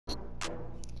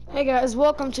Hey guys,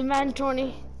 welcome to Madden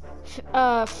 20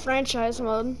 franchise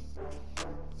mode,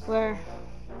 where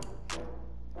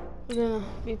we're gonna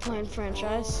be playing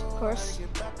franchise, of course.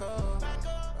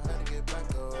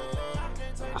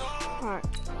 Alright,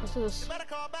 let's do this.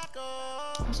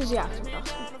 This is the action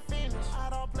box.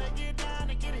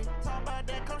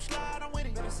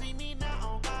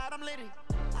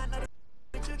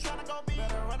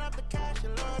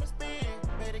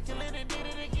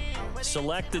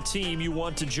 Select the team you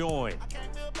want to join.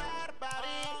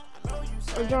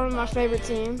 We're joining my favorite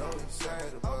team.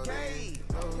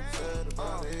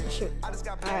 Shoot.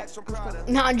 Alright.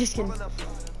 No, I'm just kidding.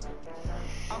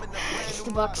 It's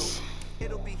the Bucks.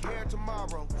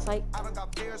 Sight.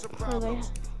 Where are they?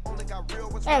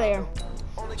 There they are.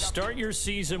 Start your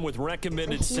season with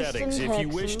recommended settings. If you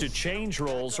wish to change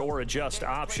roles or adjust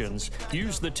options,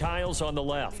 use the tiles on the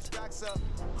left.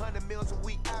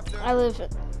 I live in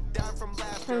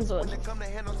Friendswood.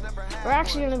 We're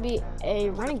actually going to be a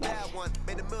running back.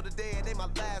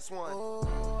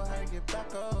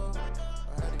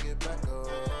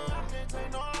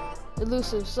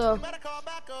 Elusive, so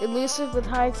elusive with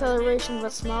high acceleration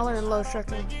but smaller and low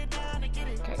trekking.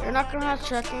 Okay, you're not going to have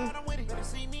trekking, but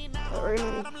we're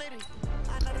going to be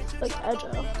like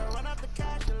agile.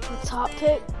 The top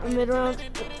pick, a mid-round,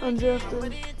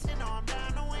 undrafted.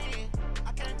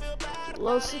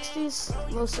 Low 60s,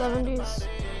 low 70s,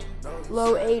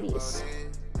 low 80s.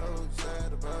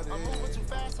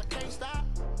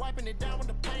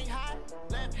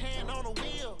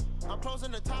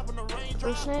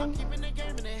 First name?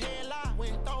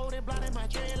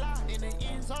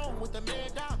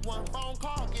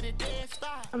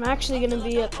 I'm actually going to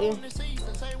be at the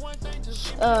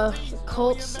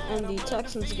Colts and the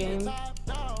Texans game,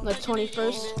 the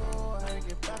 21st.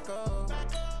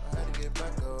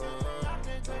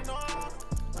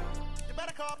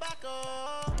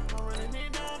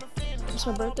 It's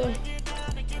my birthday.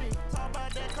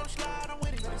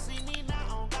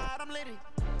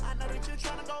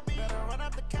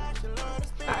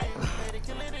 Alright.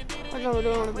 I know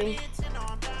where I want to be.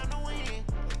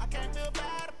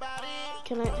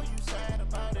 Can I?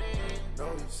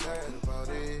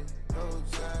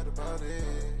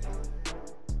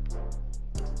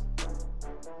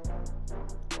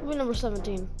 We'll be number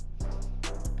 17.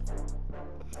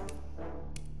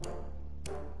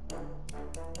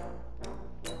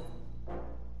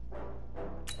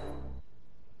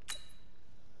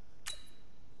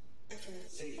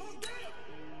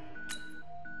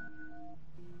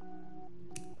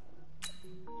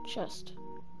 Chest.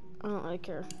 I don't really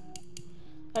care.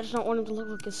 I just don't want him to look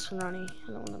like a scrawny. I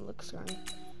don't want him to look scrawny.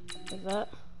 Like that.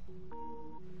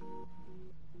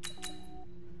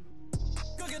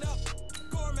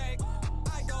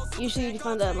 Usually you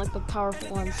find that in like the powerful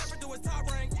ones.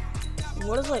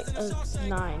 What is like a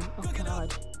 9? Oh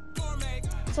god.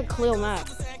 It's like Khalil Mack.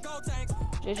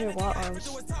 JJ Watt arms.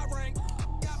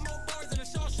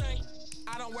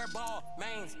 I don't wear ball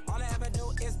mains. All I ever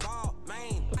do is ball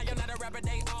main. I am not a rapper,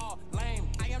 they all lame.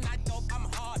 I am not dope,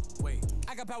 I'm hard. Wait,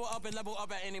 I can power up and level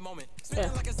up at any moment.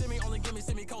 Spinning like a semi, only give me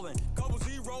semicolon. Couple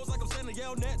zeros like I'm sending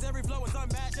yell nets. Every flow is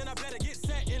unmatched, and I better get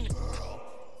set in.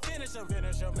 Finish them.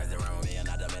 Mess around with me and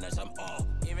I diminish them all.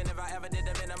 Even if I ever did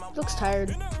the minimum. Looks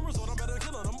tired.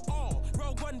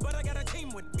 Rogue one, but I got a team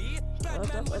with me.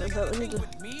 Batman, but I got a team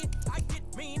with me. I get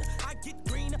mean, I get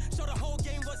green. Show the whole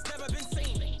game what's never been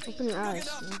seen. Open your eyes.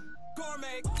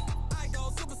 Gourmet, I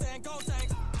go Super Saiyan, go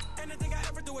tank. Anything I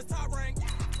ever do is top rank.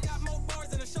 Got more bars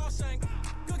than a Shawshank.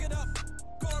 Cook it up,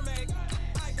 gourmet.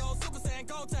 I go Super Saiyan,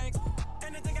 go tank.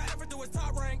 Anything I ever do is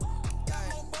top rank. Got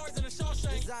more bars than a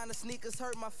Shawshank. Designer sneakers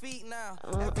hurt my feet now.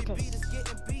 Every beat is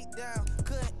getting beat down.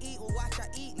 Couldn't eat, well watch I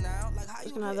eat now. Like how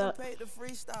you getting paid to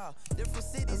freestyle. Different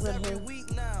cities every week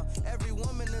now. Every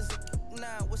woman is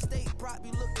now. With state prop,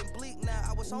 you looking bleak now.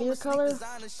 I was home with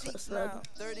designer sheets now.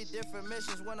 30 different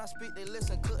missions. When I speak, they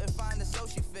listen. Couldn't find the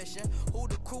social fishing. Who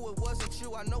the crew, it wasn't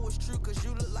you. I know it's true, cause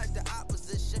you look like the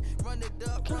opposition. Run it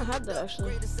up. I had that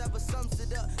actually. I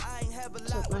ain't have a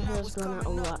lot my hair's going out a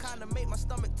lot. Kinda make my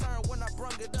stomach turn when I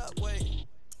brung it up. Wait.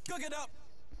 Cook it up.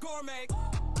 Gourmet.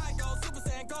 I go Super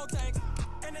Saiyan, go tank.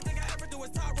 Anything I ever do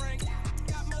is top rank.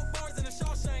 Got more bars than a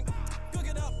Shawshank. Cook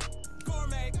it up.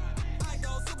 Gourmet. I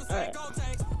go Super Saiyan, go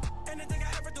tank. Anything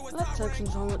I ever do is top rank.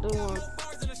 Texans on what they want. More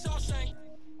bars than a Shawshank.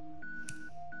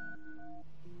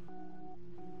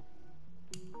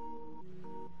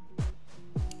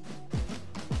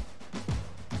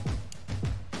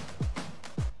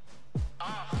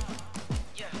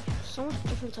 So much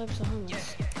different types of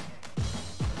helmets.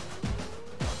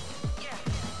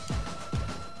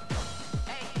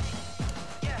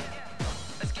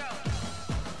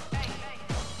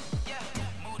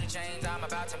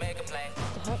 about to make a play.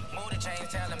 Move the chains,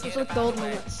 tell them Those get look about gold the way.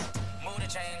 helmets. Move the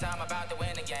chains, I'm about to win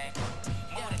the game.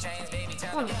 Move the chains, baby,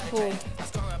 tell them Oh, get the cool. train. I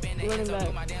score up in the Running end zone, do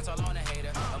back. my dance all on a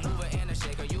hater. A mover and a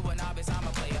shaker, you a novice, I'm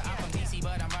a player. I'm from DC,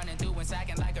 but I'm running through and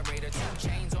sacking like a raider. 2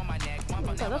 chains on my neck, one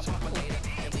from Okay, now, that's one for cool. later.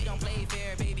 And we don't play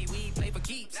fair, baby, we play for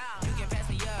keeps. You can pass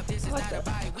me up, this is I like not a that.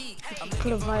 bye week. I'm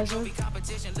Put a looking for a visor. trophy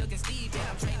competition, looking steep. Yeah,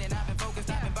 I'm training, I've been focused,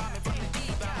 I've been bombing from the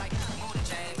deep. I'm like, move the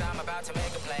chains, I'm about to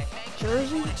make a play.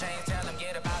 Jersey. Move the chains, tell them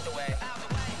get about the way.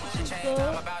 Move the chains,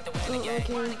 I'm about to win the game.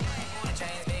 Move the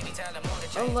chains, baby, tell them move the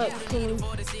chains. Like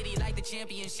For the city like the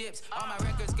championships. All my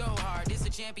records go hard, this a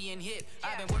champion hit.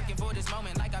 I've been working for this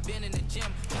moment like I've been in the gym.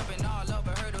 Jumping all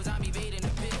over hurdles, I'm evading the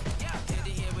pit. Head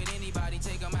to head with anybody,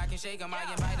 take them, I can shake them. I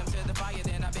invite them to the fire,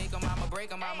 then I bake them. I'ma break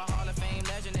them, I'm a Hall of Fame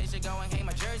legend. They should go and hang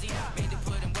my jersey. Made to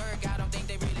put in work, I don't think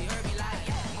they really heard me like.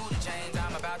 Move the chains,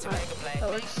 I'm about to make a play. that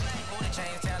works. Move the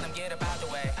chains, tell them get about the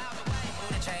way.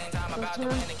 Move the chains, I'm about to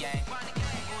win the game.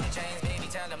 Move the chains, baby,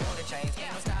 tell them move the chains.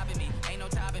 Ain't no stopping me, ain't no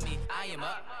topping me. I am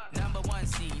up, #1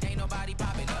 seed, ain't nobody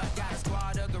popping up. Got a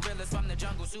squad of gorillas from the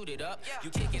jungle suited up. You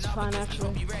kicking up fine, against me, hope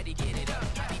actually. you ready, get it up.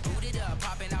 I be booted up,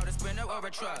 popping out a sprinter or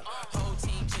a truck. Whole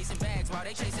team chasing bags while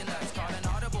they chasing us. Calling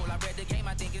audible, I read the game,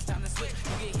 I think it's time to switch.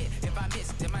 You get hit, if I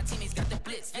miss, then my teammates got the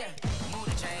blitz, yeah. Move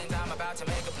the chains, I'm about to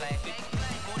make a play.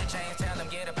 Move the chains, tell them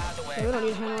get about the way. Okay, we don't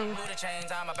need handling. Move the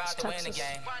chains, I'm about It's to win the Texas.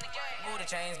 game. Move the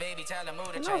chains, baby, tell them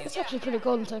move the No, chains. it's actually pretty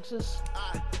cold in Texas.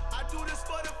 I do this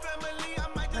for the family, I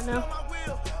might just I know. blow my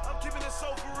wheel. I'm giving it so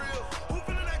for real. Who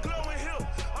feeling that glowing hill?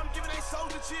 I'm giving they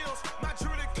soldier chills. My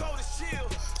jewelry coat is chill.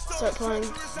 Start playing.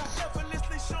 Treacherous, I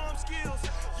effortlessly show 'em skills.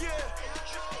 Yeah.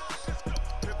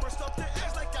 They burst up their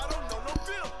ass like I don't know no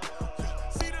feel.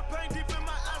 See the pain deep in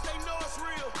my eyes, they know it's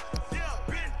real. Yeah,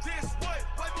 been this way,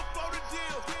 right before the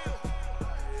deal.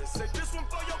 Say this one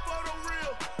for your photo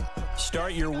reel.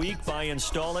 Start your week by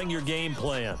installing your game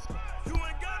plan. You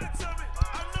ain't gotta tell me,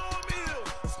 I know I'm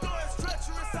ill. Stories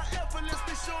treacherous, I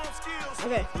effortlessly show 'em skills.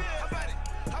 Okay. Yeah, how about it?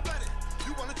 How about it?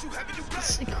 You want it, you have it, you got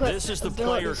Let's it. equip This is the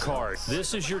player abilities. card.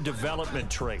 This is your development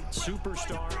trait.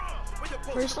 Superstar.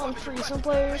 First on free, some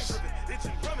players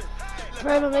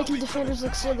thrive on making defenders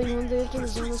look silly when they can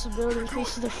zoom. This ability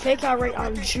increases their fake out rate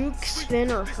on juke,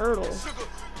 spin, or hurdle.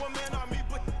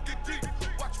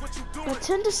 I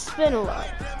tend to spin a lot,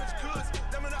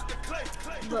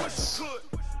 but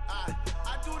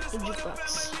the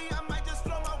jukebox.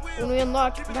 When we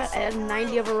unlock that at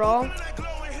 90 overall,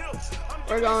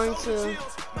 we're going to,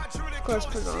 of course,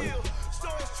 put it on.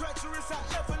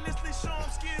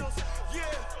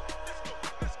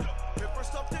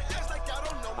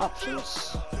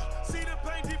 Options.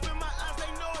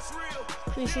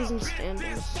 Preseason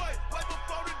standings.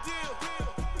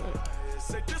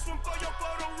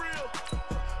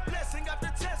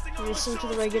 Listen to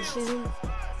the regular season.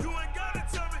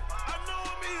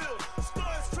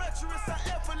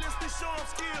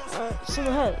 Some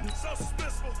ahead.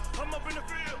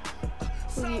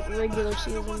 For the regular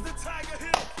season.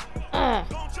 Ah.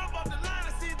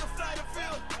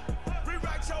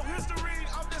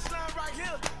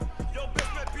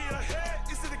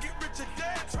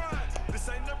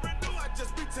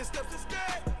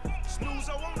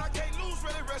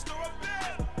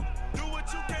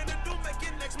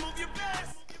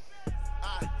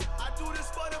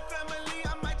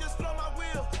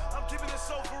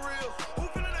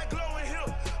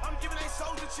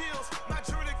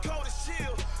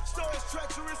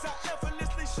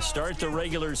 Start the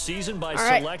regular season by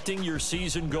right. selecting your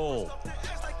season goal.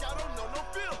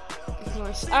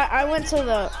 Nice. I went to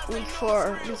the week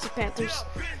 4 against the Panthers.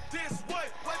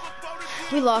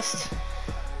 We lost.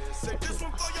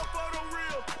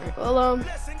 Alright, well,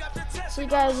 see you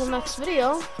guys in the next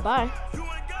video. Bye.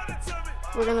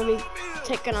 We're gonna be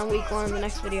taking on week 1 in the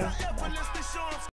next video. Bye.